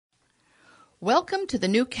Welcome to the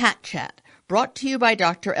new Cat Chat, brought to you by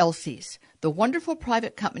Dr. Elsey's, the wonderful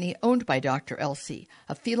private company owned by Dr. Elsey,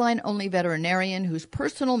 a feline-only veterinarian whose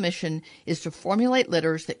personal mission is to formulate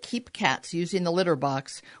litters that keep cats using the litter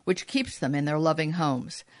box, which keeps them in their loving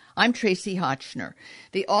homes. I'm Tracy Hotchner,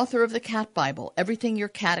 the author of the Cat Bible, Everything Your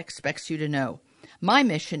Cat Expects You to Know. My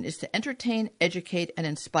mission is to entertain, educate, and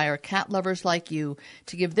inspire cat lovers like you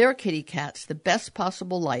to give their kitty cats the best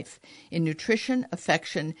possible life in nutrition,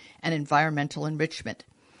 affection, and environmental enrichment.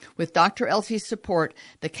 With Dr. Elsey's support,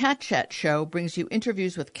 the Cat Chat Show brings you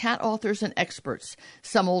interviews with cat authors and experts,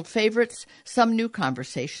 some old favorites, some new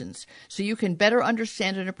conversations, so you can better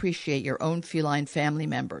understand and appreciate your own feline family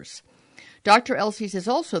members. Dr. Elsey's is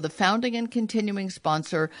also the founding and continuing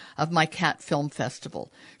sponsor of my Cat Film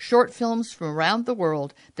Festival, short films from around the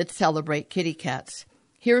world that celebrate kitty cats.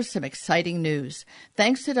 Here's some exciting news.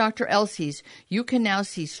 Thanks to Dr. Elsey's, you can now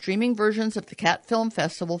see streaming versions of the Cat Film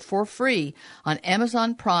Festival for free on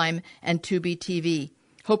Amazon Prime and Tubi TV.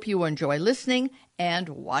 Hope you enjoy listening and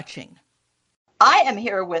watching. I am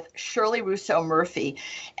here with Shirley Rousseau Murphy,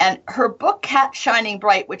 and her book, Cat Shining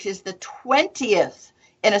Bright, which is the 20th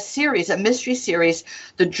in a series, a mystery series,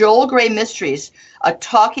 the Joel Grey Mysteries, a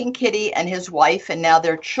talking kitty and his wife and now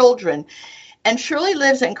their children. And Shirley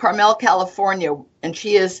lives in Carmel, California, and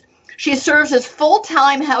she serves as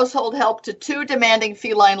full-time household help to two demanding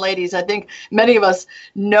feline ladies. I think many of us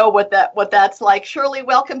know what that's like. Shirley,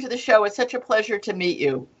 welcome to the show. It's such a pleasure to meet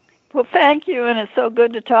you. Well, thank you, and it's so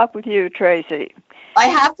good to talk with you, Tracy. I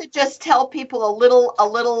have to just tell people a little.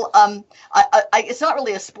 It's not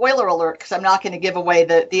really a spoiler alert because I'm not going to give away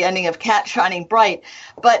the ending of Cat Shining Bright.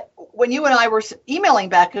 But when you and I were emailing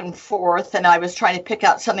back and forth, and I was trying to pick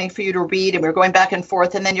out something for you to read, and we were going back and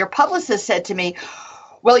forth, and then your publicist said to me,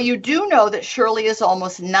 "Well, you do know that Shirley is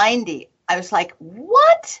almost 90." I was like,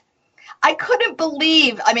 "What?" I couldn't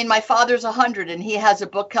believe. I mean, my father's 100 and he has a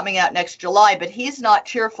book coming out next July, but he's not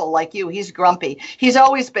cheerful like you. He's grumpy. He's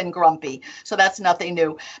always been grumpy. So that's nothing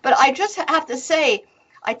new. But I just have to say,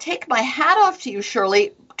 I take my hat off to you,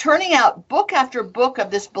 Shirley, turning out book after book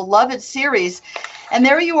of this beloved series. And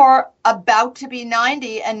there you are about to be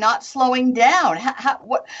 90 and not slowing down.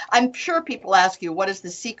 What I'm sure people ask you, what is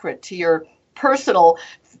the secret to your personal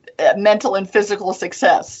mental and physical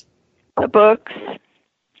success? The books.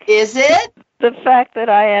 Is it? The fact that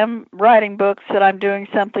I am writing books, that I'm doing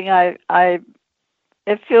something I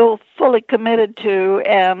feel fully committed to,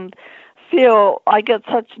 and feel I get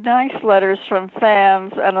such nice letters from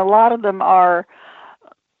fans, and a lot of them are,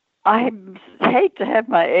 I hate to have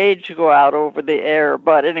my age go out over the air,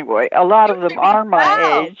 but anyway, a lot of them are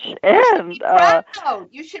my age. And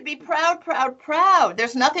you should be proud.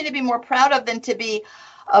 There's nothing to be more proud of than to be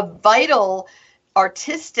a vital,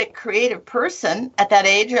 artistic, creative person at that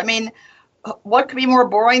age. I mean, what could be more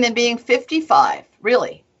boring than being 55?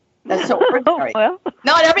 Really? That's so ordinary. Well.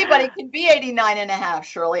 Not everybody can be 89 and a half,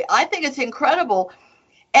 Shirley. I think it's incredible.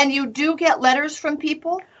 And you do get letters from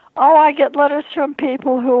people? Oh, I get letters from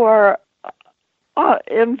people who are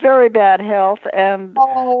in very bad health, and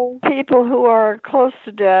people who are close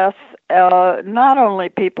to death. Not only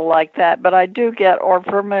people like that, but I do get, or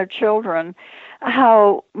from their children,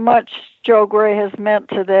 how much Joe Grey has meant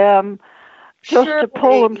to them just to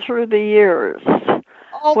pull them through the years.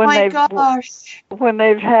 Oh, my gosh. When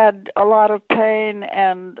they've had a lot of pain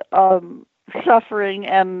and suffering,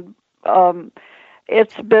 and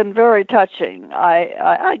it's been very touching.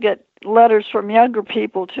 I get letters from younger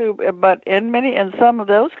people, too, but in some of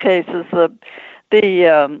those cases,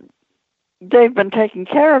 they've been taking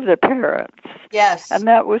care of their parents. Yes. And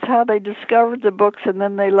that was how they discovered the books, and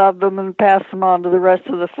then they loved them and passed them on to the rest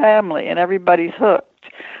of the family, and everybody's hooked.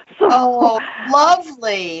 So,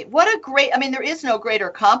 lovely. There is no greater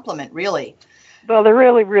compliment, really. Well, there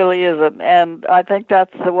really, really isn't. And I think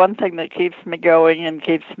that's the one thing that keeps me going and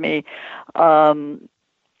keeps me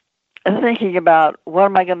thinking about, what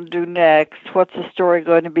am I going to do next? What's the story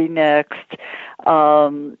going to be next?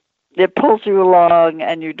 It pulls you along,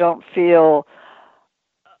 and you don't feel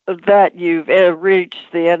that you've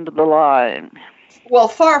reached the end of the line. Well,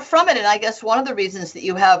 far from it. And I guess one of the reasons that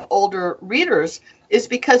you have older readers is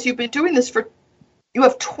because you've been doing this you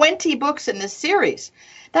have 20 books in this series.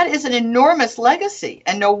 That is an enormous legacy.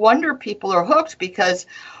 And no wonder people are hooked, because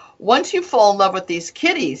once you fall in love with these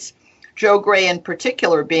kitties, Joe Grey in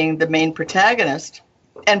particular being the main protagonist,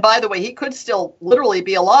 and by the way, he could still literally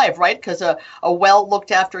be alive, right? Because a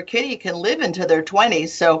well-looked-after kitty can live into their 20s.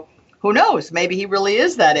 So who knows? Maybe he really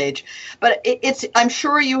is that age. But I'm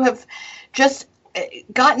sure you have just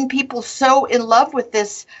gotten people so in love with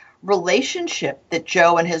this relationship that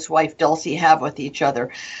Joe and his wife Dulcie have with each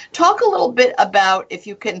other. Talk a little bit about, if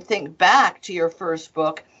you can think back to your first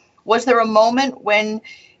book, was there a moment when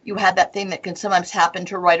you had that thing that can sometimes happen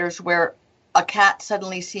to writers where a cat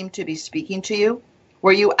suddenly seemed to be speaking to you?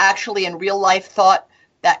 Where you actually in real life thought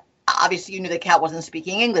that, obviously you knew the cat wasn't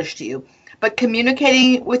speaking English to you, but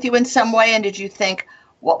communicating with you in some way, and did you think,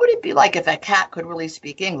 what would it be like if a cat could really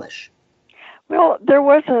speak English? Well, there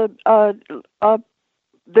was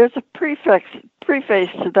there's a preface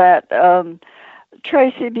to that,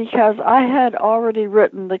 Tracy, because I had already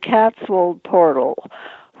written The Catswold Portal,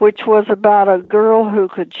 which was about a girl who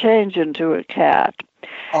could change into a cat.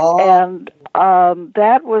 Oh. And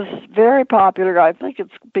that was very popular. I think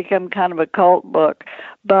it's become kind of a cult book.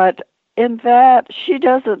 But in that, she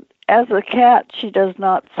doesn't, as a cat, she does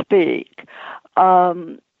not speak.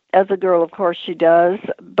 As a girl, of course, she does.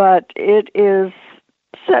 But it is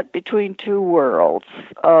set between two worlds,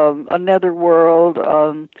 another world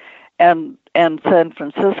and San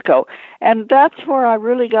Francisco. And that's where I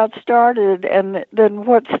really got started. And then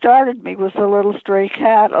what started me was a little stray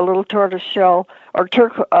cat, a little tortoiseshell or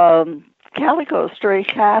calico stray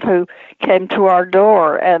cat who came to our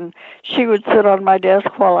door. And she would sit on my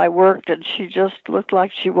desk while I worked, and she just looked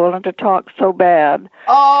like she wanted to talk so bad.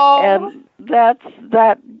 Oh. And that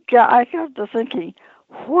I got to thinking,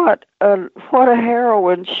 what a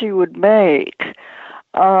heroine she would make.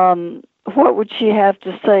 What would she have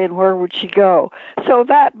to say, and where would she go? So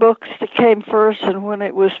that book came first, and when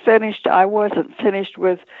it was finished, I wasn't finished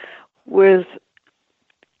with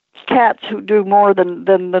cats who do more than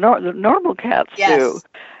the normal cats do.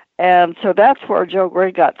 And so that's where Joe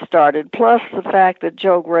Gray got started, plus the fact that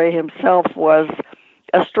Joe Gray himself was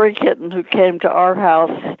a stray kitten who came to our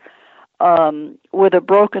house with a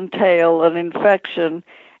broken tail, an infection,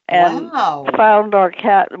 and found our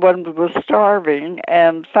cat when we was starving,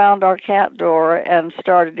 and found our cat door and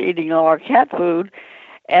started eating all our cat food.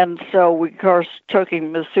 And so we, of course, took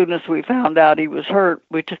him as soon as we found out he was hurt.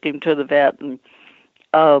 We took him to the vet, and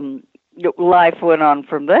life went on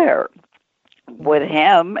from there with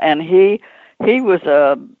him. And he was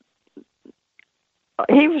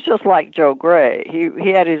just like Joe Gray.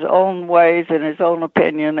 He had his own ways and his own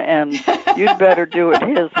opinion, and you'd better do it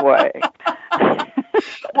his way.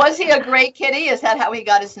 Was he a gray kitty? Is that how he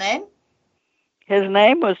got his name? His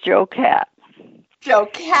name was Joe Cat. Joe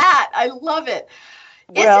Cat. I love it.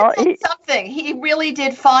 Well, isn't that something? He really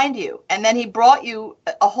did find you, and then he brought you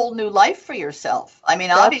a whole new life for yourself. I mean,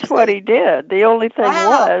 obviously. That's what he did. The only thing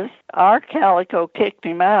was, our calico kicked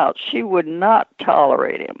him out. She would not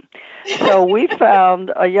tolerate him. So we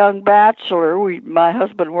found a young bachelor my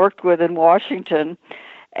husband worked with in Washington,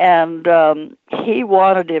 and he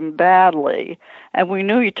wanted him badly. And we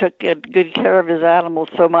knew he took good care of his animals,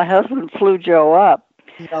 so my husband flew Joe up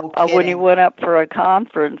when he went up for a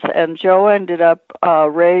conference. And Joe ended up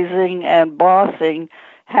raising and bossing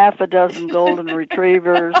half a dozen golden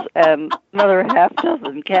retrievers and another half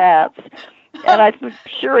dozen cats. And I'm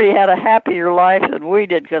sure he had a happier life than we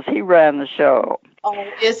did because he ran the show. Oh,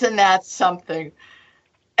 isn't that something?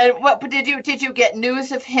 And what did you get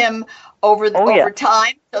news of him over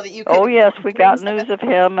time so that you could? Oh yes, we got news of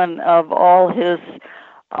him and of all his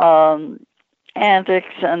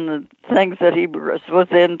antics and the things that he was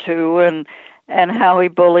into, and how he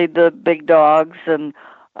bullied the big dogs, and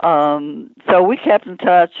so we kept in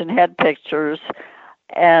touch and had pictures.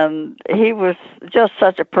 And he was just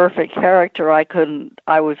such a perfect character.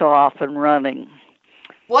 I was off and running.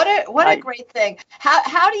 What a great thing.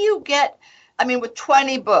 How do you get? I mean, with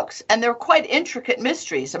 20 books, and they're quite intricate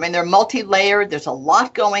mysteries. I mean, they're multi-layered. There's a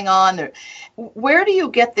lot going on. Where do you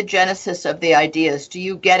get the genesis of the ideas? Do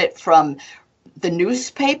you get it from the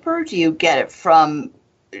newspaper? Do you get it from,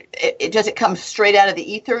 does it come straight out of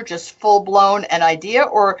the ether, just full-blown an idea?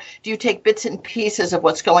 Or do you take bits and pieces of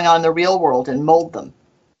what's going on in the real world and mold them?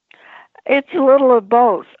 It's a little of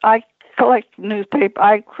both. I collect newspaper.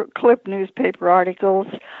 I clip newspaper articles.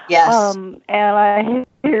 Yes. And I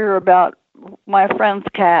hear about my friends'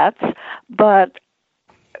 cats, but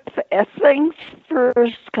things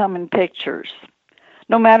first come in pictures.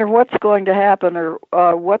 No matter what's going to happen or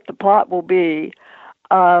what the plot will be,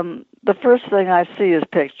 the first thing I see is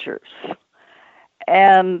pictures.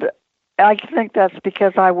 And I think that's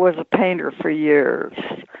because I was a painter for years.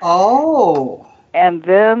 Oh. And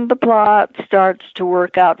then the plot starts to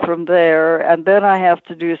work out from there, and then I have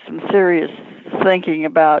to do some serious thinking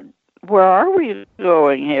about, where are we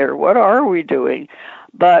going here? What are we doing?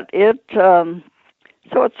 But so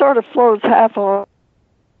it sort of flows half on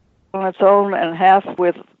its own and half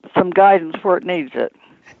with some guidance where it needs it.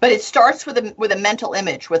 But it starts with a mental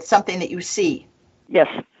image, with something that you see. Yes.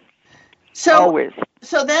 always.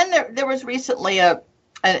 So then there was recently an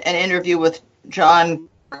interview with John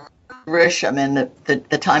Grisham in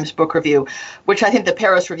the Times Book Review, which I think the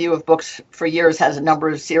Paris Review of Books for years has a number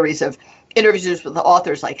of series of interviews with the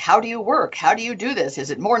authors, like, how do you work? How do you do this?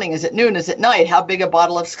 Is it morning? Is it noon? Is it night? How big a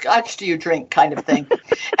bottle of scotch do you drink? Kind of thing.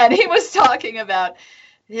 And he was talking about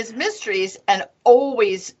his mysteries, and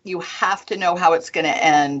always you have to know how it's going to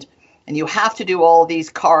end, and you have to do all these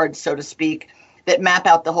cards, so to speak, that map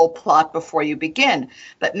out the whole plot before you begin.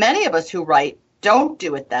 But many of us who write don't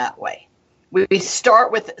do it that way. We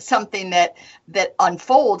start with something that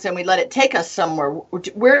unfolds, and we let it take us somewhere.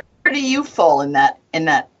 Where do you fall in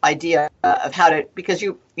that idea of how to? Because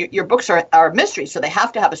your books are mysteries, so they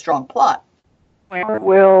have to have a strong plot.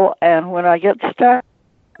 Will, and when I get stuck,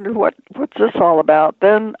 what's this all about?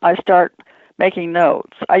 Then I start making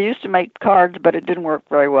notes. I used to make cards, but it didn't work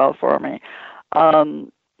very well for me.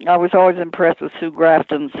 I was always impressed with Sue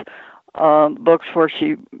Grafton's books, where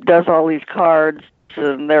she does all these cards,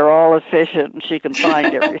 and they're all efficient, and she can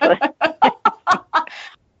find everything.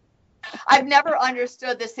 I've never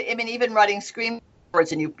understood this. I mean, even writing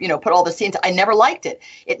screenwords and you put all the scenes, I never liked it.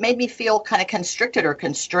 It made me feel kind of constricted or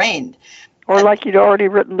constrained. Or like you'd already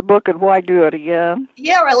written the book, and why do it again?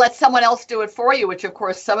 Yeah, or let someone else do it for you, which, of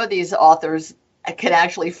course, some of these authors can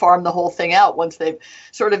actually farm the whole thing out once they've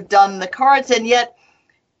sort of done the cards. And yet,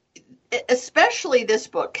 especially this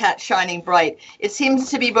book, Cat Shining Bright, it seems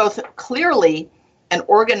to be both clearly and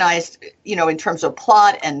organized, in terms of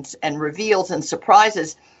plot and reveals and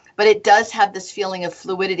surprises, but it does have this feeling of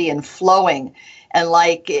fluidity and flowing. And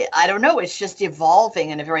I don't know, it's just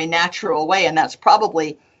evolving in a very natural way. And that's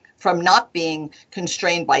probably from not being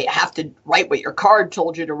constrained by you have to write what your card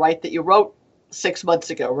told you to write that you wrote 6 months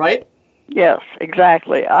ago, right? Yes,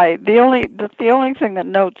 exactly. The only thing that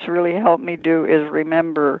notes really help me do is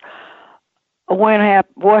remember what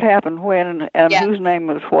happened when, and whose name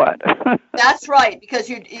was what. That's right, because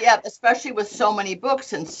especially with so many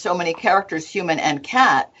books and so many characters, human and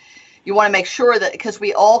cat, you want to make sure that, because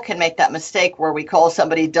we all can make that mistake where we call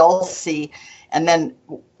somebody Dulcie, and then,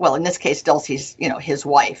 well, in this case, Dulcie's, his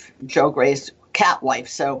wife, Joe Gray's cat wife,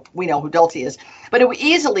 so we know who Dulcie is. But it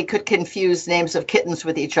easily could confuse names of kittens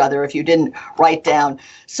with each other if you didn't write down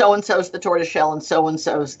so-and-so's the tortoiseshell and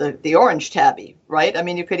so-and-so's the orange tabby, right? I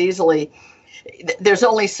mean, you could easily... There's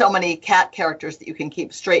only so many cat characters that you can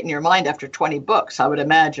keep straight in your mind after 20 books, I would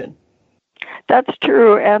imagine. That's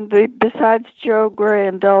true. And besides Joe Gray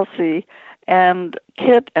and Dulcie, and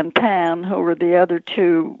Kit and Pan, who were the other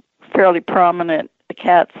two fairly prominent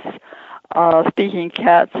cats, speaking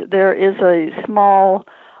cats, there is a small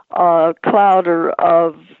clouder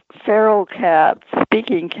of feral cats,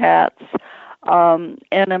 speaking cats,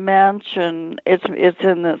 in a mansion. It's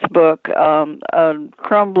in this book, a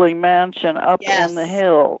crumbling mansion up in the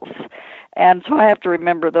hills, and so I have to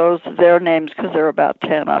remember their names because there are about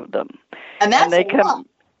 10 of them, and that's they come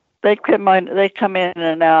in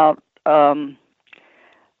and out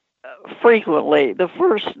frequently.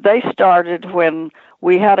 They started when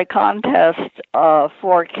we had a contest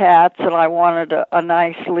for cats, and I wanted a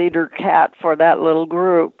nice leader cat for that little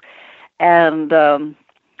group, and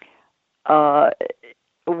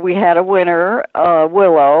we had a winner,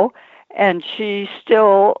 Willow, and she's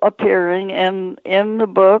still appearing in the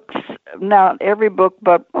books, not every book,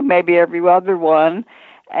 but maybe every other one.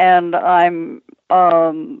 And I'm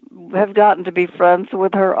have gotten to be friends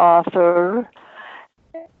with her author,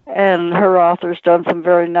 and her author's done some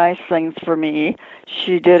very nice things for me.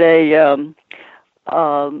 She did a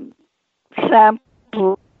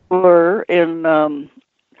sampler in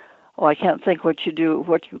I can't think what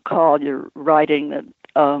you call your writing that,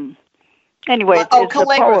 anyway. It's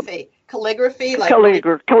calligraphy. Calligraphy?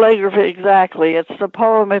 Calligraphy, exactly. It's the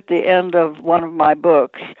poem at the end of one of my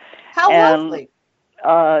books. How lovely.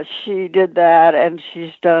 She did that, and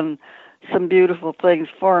she's done some beautiful things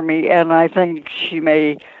for me, and I think she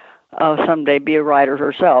may someday be a writer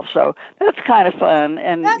herself. So that's kind of fun.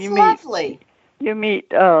 And that's lovely. You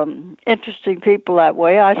meet interesting people that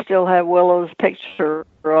way. I still have Willow's picture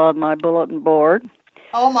on my bulletin board.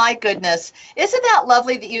 Oh my goodness! Isn't that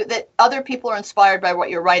lovely that other people are inspired by what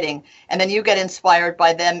you're writing, and then you get inspired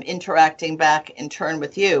by them interacting back in turn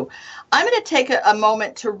with you? I'm going to take a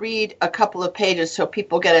moment to read a couple of pages so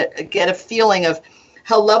people get a feeling of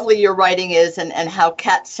how lovely your writing is and how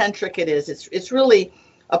cat-centric it is. It's really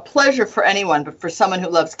a pleasure for anyone, but for someone who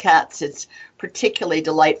loves cats, it's particularly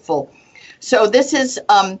delightful. So this is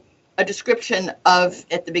a description of,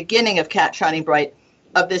 at the beginning of Cat Shining Bright,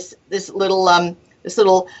 of this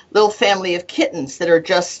little family of kittens that are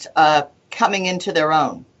just coming into their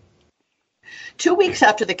own. 2 weeks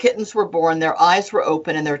after the kittens were born, their eyes were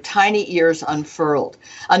open and their tiny ears unfurled.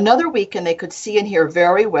 Another week and they could see and hear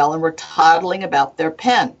very well and were toddling about their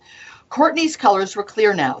pen. Courtney's colors were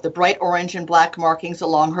clear now, the bright orange and black markings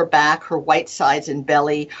along her back, her white sides and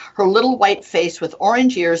belly, her little white face with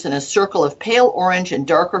orange ears and a circle of pale orange and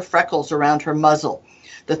darker freckles around her muzzle,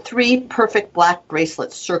 the 3 perfect black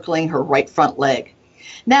bracelets circling her right front leg.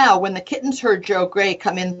 Now, when the kittens heard Joe Gray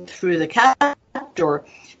come in through the cat door,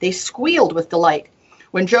 they squealed with delight.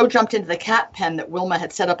 When Joe jumped into the cat pen that Wilma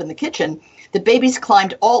had set up in the kitchen, the babies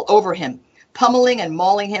climbed all over him, pummeling and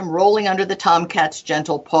mauling him, rolling under the tomcat's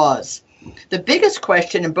gentle paws. The biggest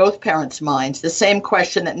question in both parents' minds, the same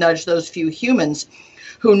question that nudged those few humans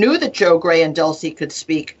who knew that Joe Gray and Dulcie could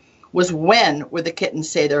speak, was when would the kittens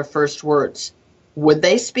say their first words? Would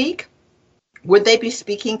they speak? Would they be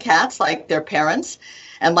speaking cats like their parents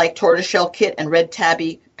and like Tortoiseshell Kit and Red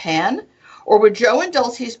Tabby Pan? Or would Joe and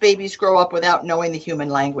Dulcie's babies grow up without knowing the human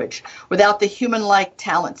language, without the human-like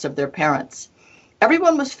talents of their parents?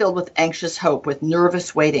 Everyone was filled with anxious hope, with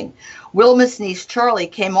nervous waiting. Wilma's niece Charlie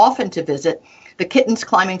came often to visit, the kittens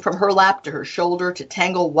climbing from her lap to her shoulder to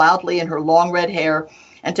tangle wildly in her long red hair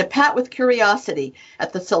and to pat with curiosity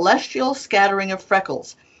at the celestial scattering of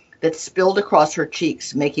freckles that spilled across her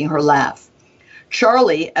cheeks, making her laugh.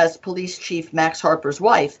 Charlie, as Police Chief Max Harper's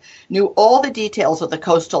wife, knew all the details of the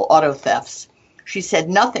coastal auto thefts. She said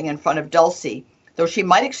nothing in front of Dulcie, though she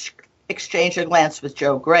might exchange a glance with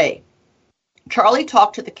Joe Gray. Charlie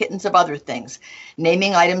talked to the kittens of other things,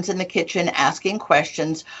 naming items in the kitchen, asking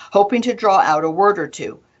questions, hoping to draw out a word or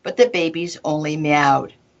two, but the babies only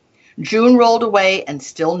meowed. June rolled away and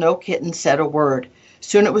still no kitten said a word.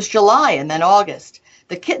 Soon it was July and then August.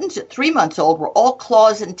 The kittens at 3 months old were all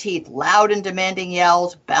claws and teeth, loud and demanding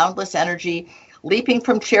yells, boundless energy, leaping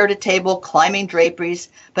from chair to table, climbing draperies,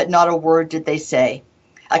 but not a word did they say.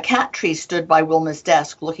 A cat tree stood by Wilma's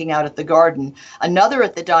desk, looking out at the garden, another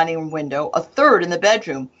at the dining room window, a third in the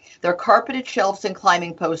bedroom, their carpeted shelves and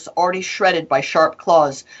climbing posts already shredded by sharp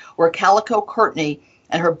claws, where Calico Courtney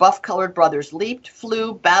and her buff-colored brothers leaped,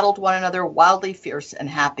 flew, battled one another, wildly fierce and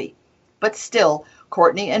happy. But still,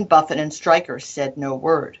 Courtney and Buffin and Stryker said no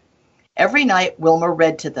word. Every night, Wilma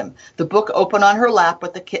read to them, the book open on her lap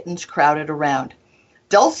with the kittens crowded around.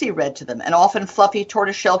 Dulcie read to them, and often fluffy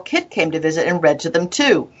Tortoiseshell Kit came to visit and read to them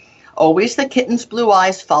too. Always the kitten's blue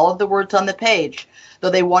eyes followed the words on the page, though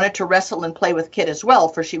they wanted to wrestle and play with Kit as well,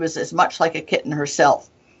 for she was as much like a kitten herself.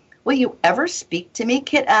 "Will you ever speak to me?"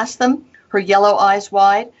 Kit asked them, her yellow eyes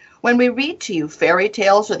wide. "When we read to you fairy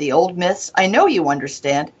tales or the old myths, I know you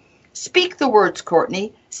understand. Speak the words,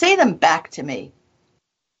 Courtney. Say them back to me."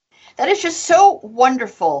 That is just so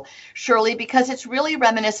wonderful, Shirley, because it's really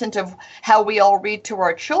reminiscent of how we all read to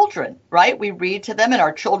our children, right? We read to them and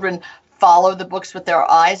our children follow the books with their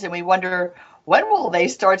eyes and we wonder, when will they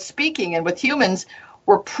start speaking? And with humans,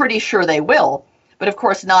 we're pretty sure they will. But of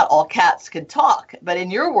course, not all cats can talk. But in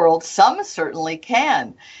your world, some certainly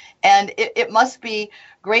can. And it must be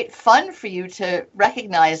great fun for you to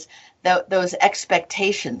recognize those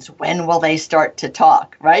expectations. When will they start to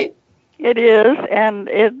talk, right? It is, and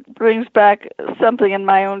it brings back something in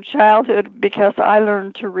my own childhood because I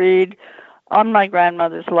learned to read on my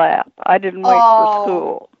grandmother's lap. I didn't wait for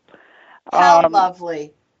school. How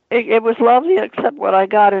lovely. It was lovely, except when I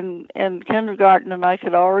got in kindergarten and I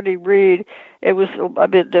could already read, it was a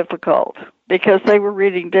bit difficult because they were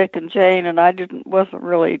reading Dick and Jane, and I wasn't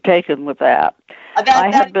really taken with that.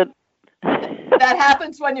 That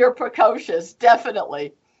happens when you're precocious,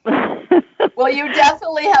 definitely. Well, you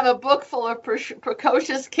definitely have a book full of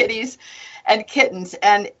precocious kitties and kittens,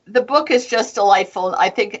 and the book is just delightful. I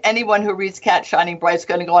think anyone who reads Cat Shining Bright is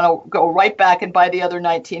going to go right back and buy the other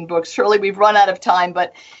 19 books. Shirley, we've run out of time,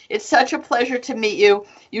 but it's such a pleasure to meet you.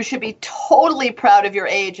 You should be totally proud of your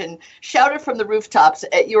age and shout it from the rooftops.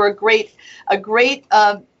 You're a great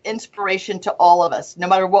inspiration to all of us, no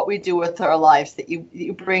matter what we do with our lives, that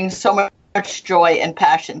you bring so much joy and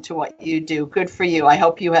passion to what you do. Good for you. I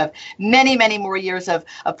hope you have many, many more years of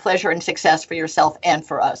pleasure and success for yourself and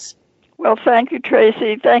for us. Well, thank you,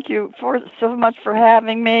 Tracy. Thank you so much for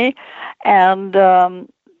having me and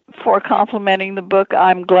for complimenting the book.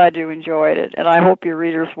 I'm glad you enjoyed it, and I hope your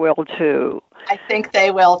readers will, too. I think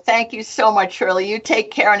they will. Thank you so much, Shirley. You take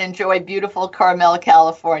care and enjoy beautiful Carmel,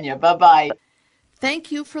 California. Bye-bye. Thank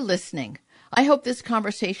you for listening. I hope this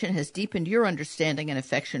conversation has deepened your understanding and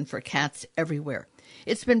affection for cats everywhere.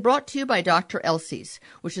 It's been brought to you by Dr. Elsie's,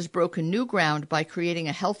 which has broken new ground by creating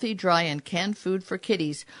a healthy, dry, and canned food for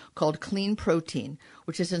kitties called Clean Protein,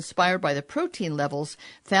 which is inspired by the protein levels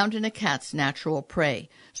found in a cat's natural prey,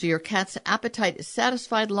 so your cat's appetite is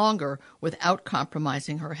satisfied longer without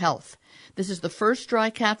compromising her health. This is the first dry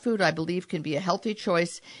cat food I believe can be a healthy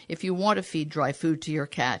choice if you want to feed dry food to your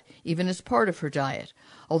cat, even as part of her diet,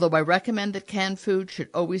 although I recommend that canned food should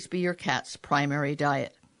always be your cat's primary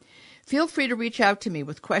diet. Feel free to reach out to me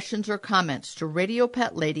with questions or comments to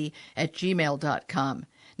radiopetlady@gmail.com.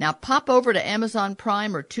 Now pop over to Amazon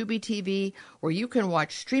Prime or Tubi TV, where you can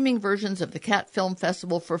watch streaming versions of the Cat Film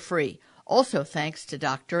Festival for free, also thanks to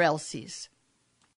Dr. Elsie's.